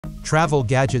travel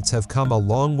gadgets have come a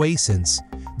long way since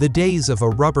the days of a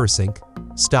rubber sink,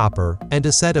 stopper, and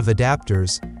a set of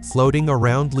adapters floating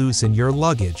around loose in your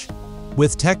luggage.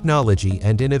 With technology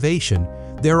and innovation,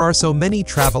 there are so many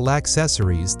travel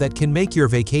accessories that can make your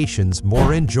vacations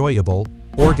more enjoyable,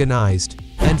 organized,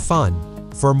 and fun.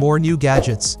 For more new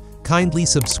gadgets, kindly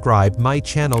subscribe my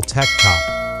channel Tech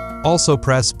Top. Also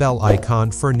press bell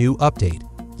icon for new update.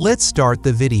 Let's start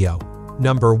the video.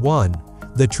 Number 1.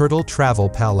 The Turtle Travel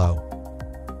Pillow.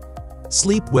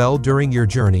 Sleep well during your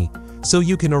journey, so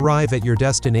you can arrive at your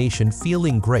destination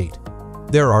feeling great.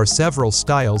 There are several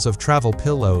styles of travel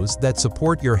pillows that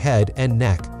support your head and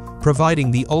neck, providing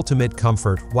the ultimate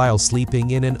comfort while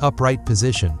sleeping in an upright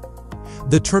position.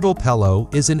 The Turtle Pillow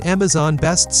is an Amazon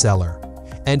bestseller,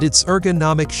 and its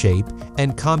ergonomic shape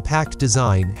and compact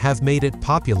design have made it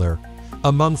popular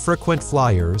among frequent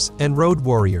flyers and road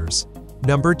warriors.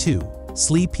 Number 2.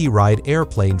 Sleepy Ride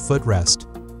Airplane Footrest.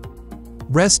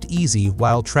 Rest easy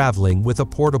while traveling with a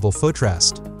portable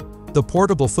footrest. The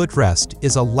portable footrest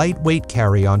is a lightweight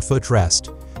carry-on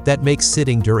footrest that makes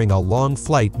sitting during a long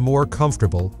flight more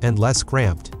comfortable and less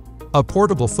cramped. A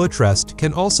portable footrest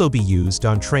can also be used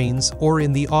on trains or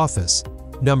in the office.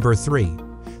 Number 3.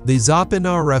 The Zopin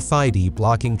RFID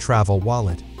Blocking Travel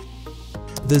Wallet.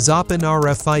 The Zopin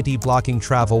RFID Blocking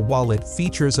Travel Wallet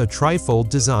features a trifold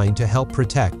design to help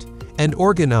protect and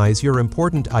organize your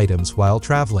important items while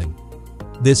traveling.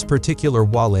 This particular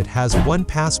wallet has one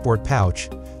passport pouch,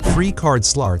 3 card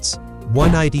slots,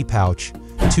 1 ID pouch,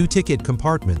 2 ticket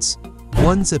compartments,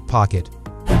 1 zip pocket,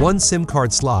 1 SIM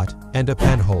card slot, and a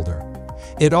pen holder.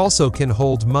 It also can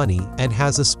hold money and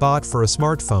has a spot for a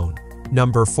smartphone.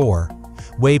 Number 4.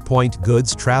 Waypoint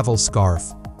Goods Travel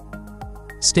Scarf.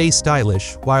 Stay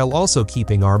stylish while also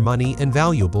keeping our money and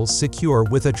valuables secure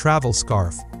with a travel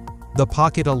scarf. The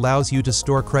pocket allows you to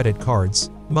store credit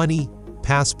cards, money,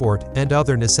 passport, and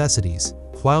other necessities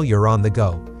while you're on the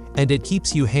go, and it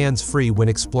keeps you hands-free when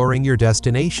exploring your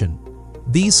destination.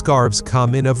 These scarves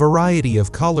come in a variety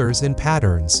of colors and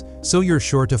patterns, so you're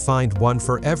sure to find one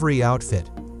for every outfit.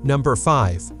 Number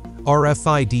 5.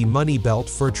 RFID Money Belt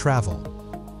for Travel.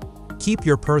 Keep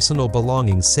your personal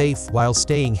belongings safe while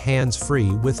staying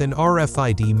hands-free with an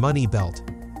RFID money belt.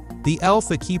 The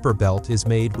Alpha Keeper belt is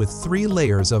made with 3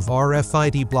 layers of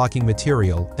RFID blocking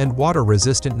material and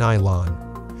water-resistant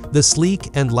nylon. The sleek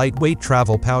and lightweight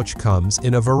travel pouch comes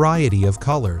in a variety of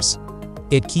colors.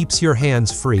 It keeps your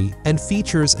hands free and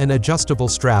features an adjustable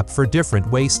strap for different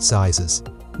waist sizes.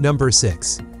 Number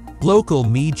 6.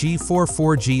 GlocalMe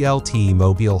G44 GLT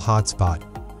Mobile Hotspot.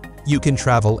 You can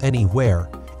travel anywhere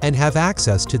and have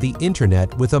access to the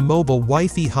internet with a mobile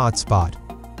Wi-Fi hotspot.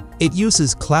 It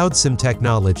uses cloud SIM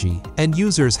technology, and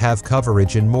users have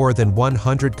coverage in more than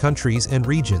 100 countries and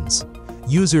regions.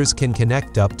 Users can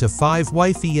connect up to 5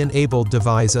 Wi-Fi-enabled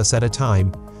devices at a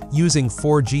time using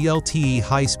 4G LTE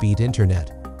high-speed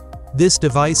internet. This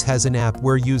device has an app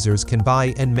where users can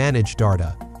buy and manage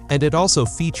data, and it also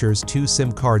features 2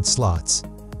 SIM card slots.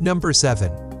 Number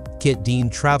 7.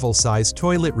 KitDean Travel Size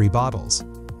Toiletry Bottles.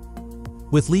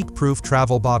 With leak-proof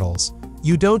travel bottles,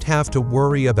 you don't have to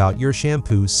worry about your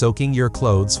shampoo soaking your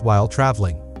clothes while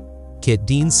traveling.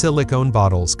 KitDean silicone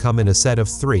bottles come in a set of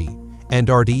 3 and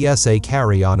are DSA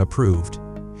carry-on approved.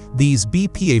 These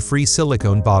BPA-free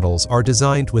silicone bottles are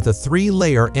designed with a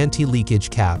 3-layer anti-leakage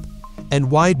cap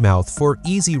and wide mouth for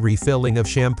easy refilling of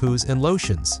shampoos and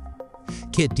lotions.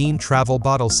 KitDean travel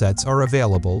bottle sets are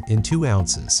available in 2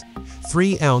 ounces,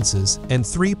 3 ounces, and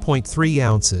 3.3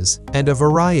 ounces, and a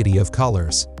variety of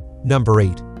colors. Number 8.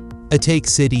 Atake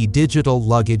City Digital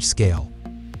Luggage Scale.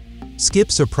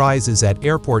 Skip surprises at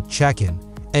airport check-in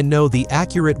and know the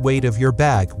accurate weight of your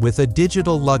bag with a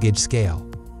digital luggage scale.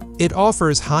 It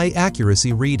offers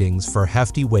high-accuracy readings for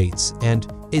hefty weights,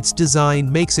 and its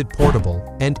design makes it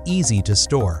portable and easy to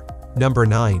store. Number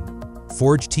 9.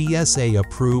 Forge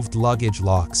TSA-approved luggage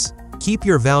locks. Keep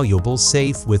your valuables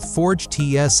safe with Forge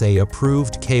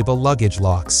TSA-approved cable luggage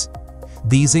locks.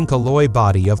 The zinc alloy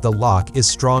body of the lock is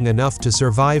strong enough to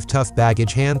survive tough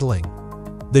baggage handling.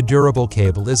 The durable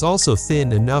cable is also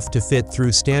thin enough to fit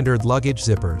through standard luggage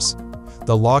zippers.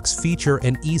 The locks feature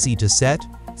an easy-to-set,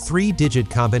 3-digit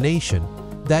combination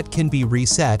that can be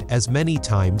reset as many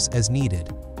times as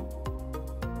needed.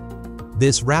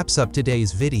 This wraps up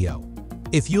today's video.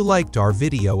 If you liked our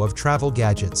video of travel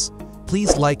gadgets,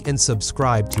 please like and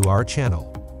subscribe to our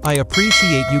channel. I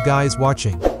appreciate you guys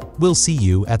watching. We'll see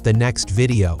you at the next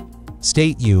video.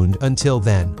 Stay tuned until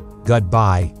then.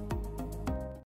 Goodbye.